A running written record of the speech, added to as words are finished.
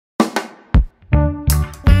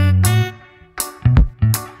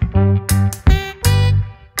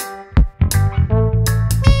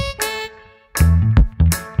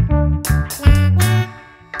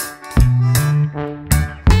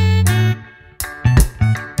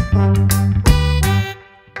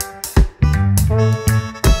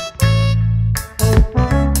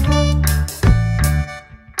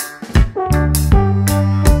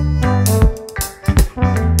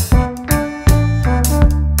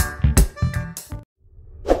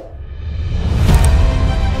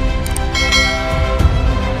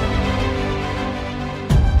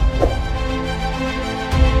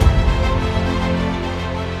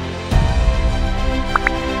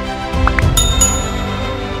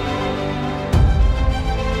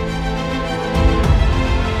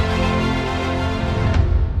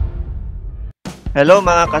Hello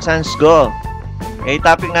mga ka-SanCeGO!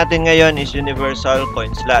 Topic natin ngayon is Universal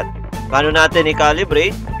Coin Slot. Paano natin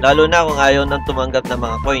i-calibrate, lalo na kung ayaw nang tumanggap ng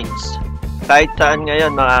mga coins. Kahit saan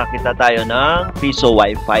ngayon makakita tayo ng piso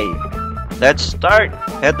Wi-Fi. Let's start!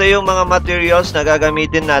 Ito yung mga materials na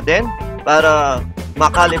gagamitin natin para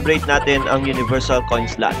makalibrate natin ang Universal Coin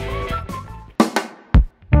Slot.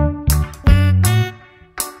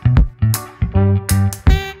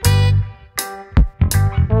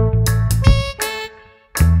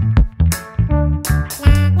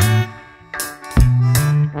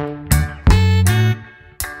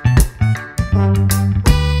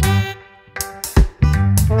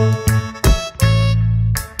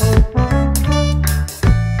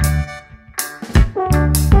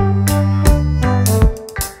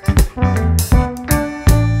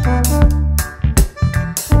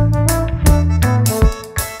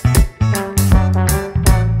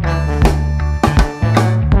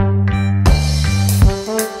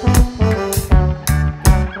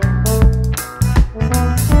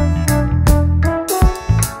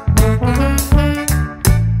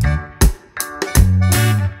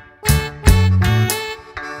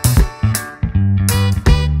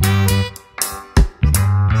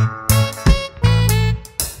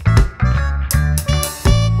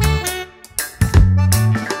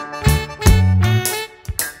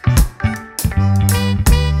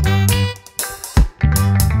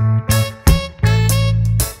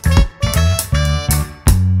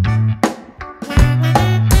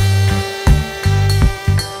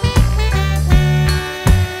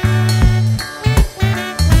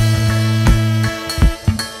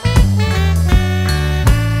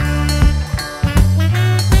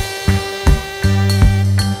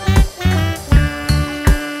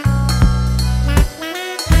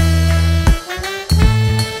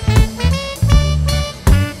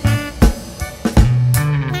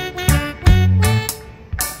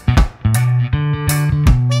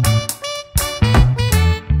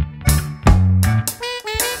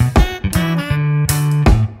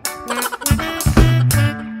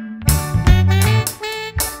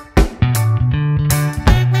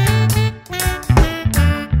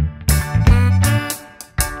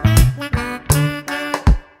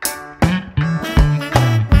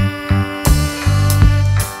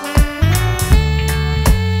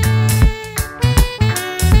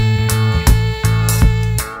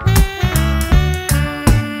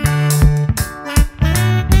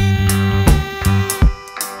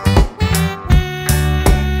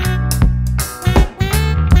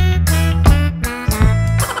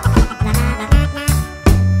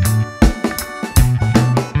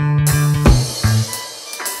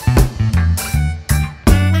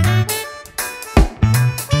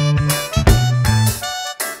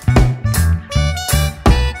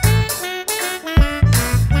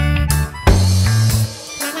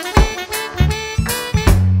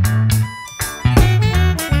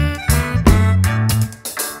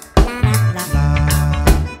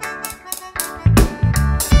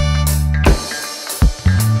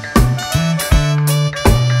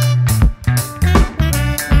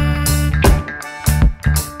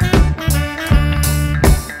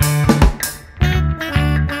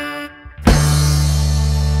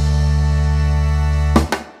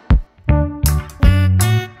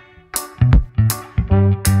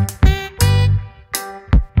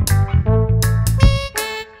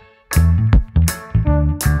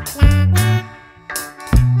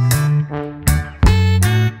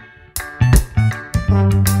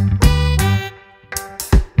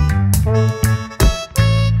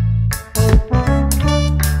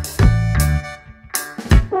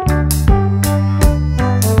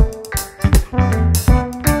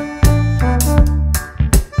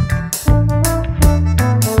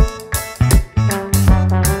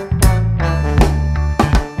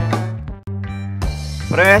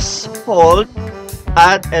 Press, hold,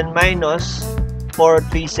 add and minus for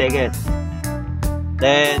 3 seconds.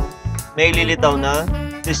 Then, may lilitaw na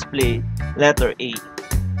display letter A.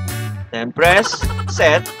 Then, press,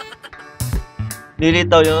 set.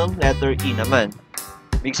 Lilitaw yung letter E naman.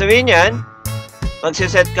 Ibig sabihin yan,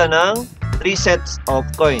 magsiset ka ng 3 sets of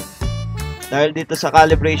coin. Dahil dito sa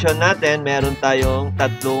calibration natin, meron tayong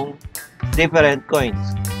 3 different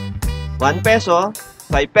coins. 1 peso,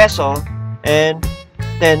 5 peso, and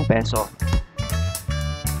 10 peso.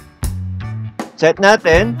 Set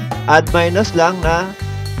natin, add minus lang na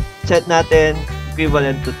set natin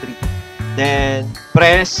equivalent to 3. Then,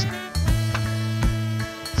 press,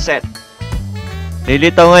 set.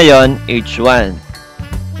 Lilitaw ngayon, H1.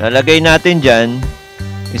 Lalagay natin dyan,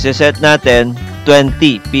 isa-set natin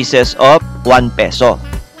 20 pieces of 1 peso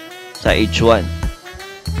sa H1.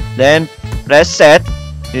 Then, press set.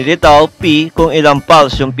 Lilitaw P kung ilang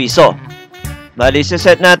pulse yung piso. Bali,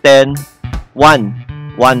 set natin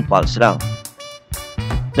 1 pulse lang.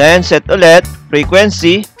 Then, set ulit.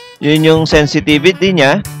 Frequency. Yun yung sensitivity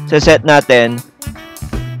niya. Set natin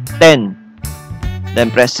 10.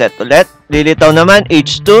 Then, press set ulit. Lilitaw naman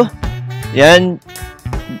H2. Yan.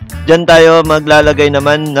 Diyan tayo maglalagay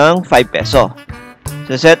naman ng 5 peso.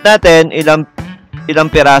 Set natin ilang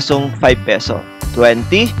pirasong 5 peso.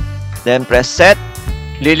 20. Then, press set.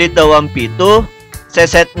 Lilitaw ang P2.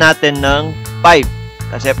 Set natin ng 5.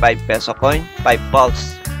 Kasi 5 peso coin, 5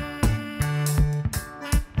 pulse.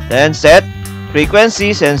 Then, set.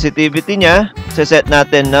 Frequency, sensitivity niya. Set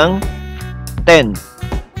natin ng 10.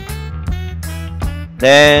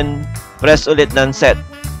 Then, press ulit ng set.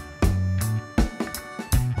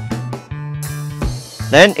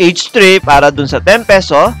 Then, H3, para dun sa 10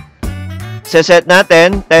 peso. Set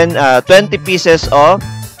natin 20 pieces of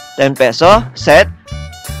 10 peso. Set.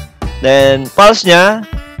 Then, pulse niya,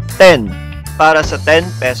 10. Para sa 10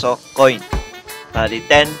 peso coin. Bali,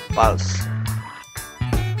 10 pulse.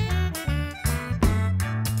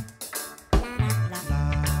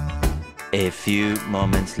 A few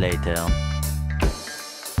moments later.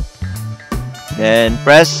 Then,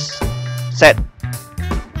 press set.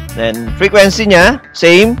 Then, frequency niya,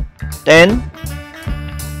 same, 10.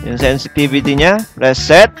 Yung sensitivity niya, press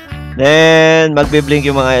set. Then, magbiblink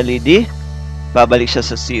yung mga LED. Babalik siya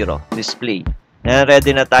sa 0, display. Then,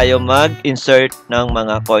 ready na tayo mag-insert ng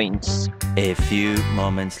mga coins. A few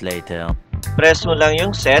moments later. Press mo lang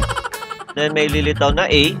yung set. Then, may lilitaw na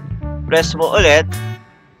A. Press mo ulit.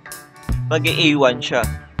 Mag-A1 siya.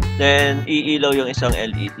 Then, iilaw yung isang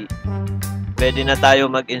LED. Pwede na tayo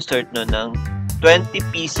mag-insert nun ng 20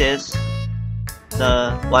 pieces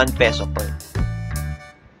na 1 peso coin.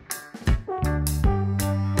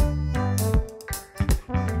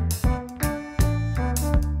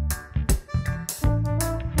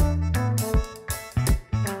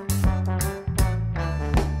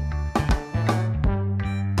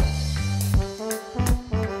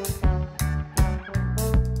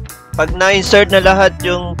 Pag na-insert na lahat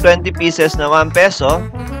yung 20 pieces na 1 peso,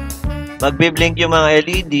 magbiblink yung mga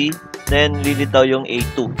LED, then lilitaw yung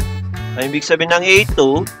A2. Ang ibig sabihin ng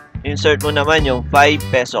A2, insert mo naman yung 5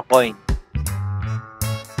 peso coin.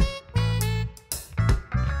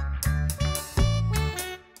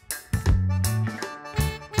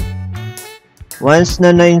 Once na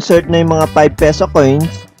na-insert na yung mga 5 peso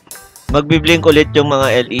coins, magbiblink ulit yung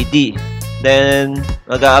mga LED. Then,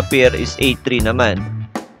 mag-a-appear is A3 naman.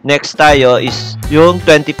 Next tayo is yung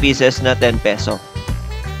 20 pieces na 10 peso.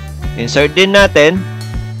 Insert din natin.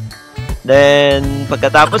 Then,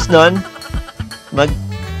 pagkatapos nun,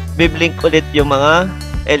 mag-biblink ulit yung mga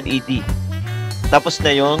LED. Tapos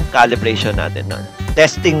na yung calibration natin nun.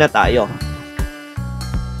 Testing na tayo.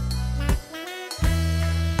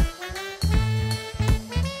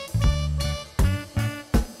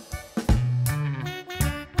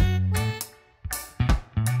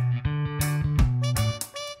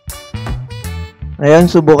 Ayan,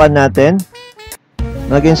 subukan natin.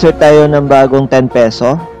 Mag-insert tayo ng bagong 10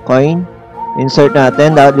 peso coin. Insert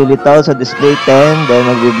natin. Dapat lilitaw sa display 10. Then,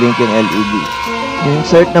 mag-blink yung LED.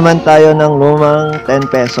 Insert naman tayo ng lumang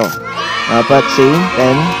 10 peso. Dapat same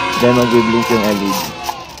 10. Then, mag-blink yung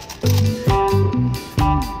LED.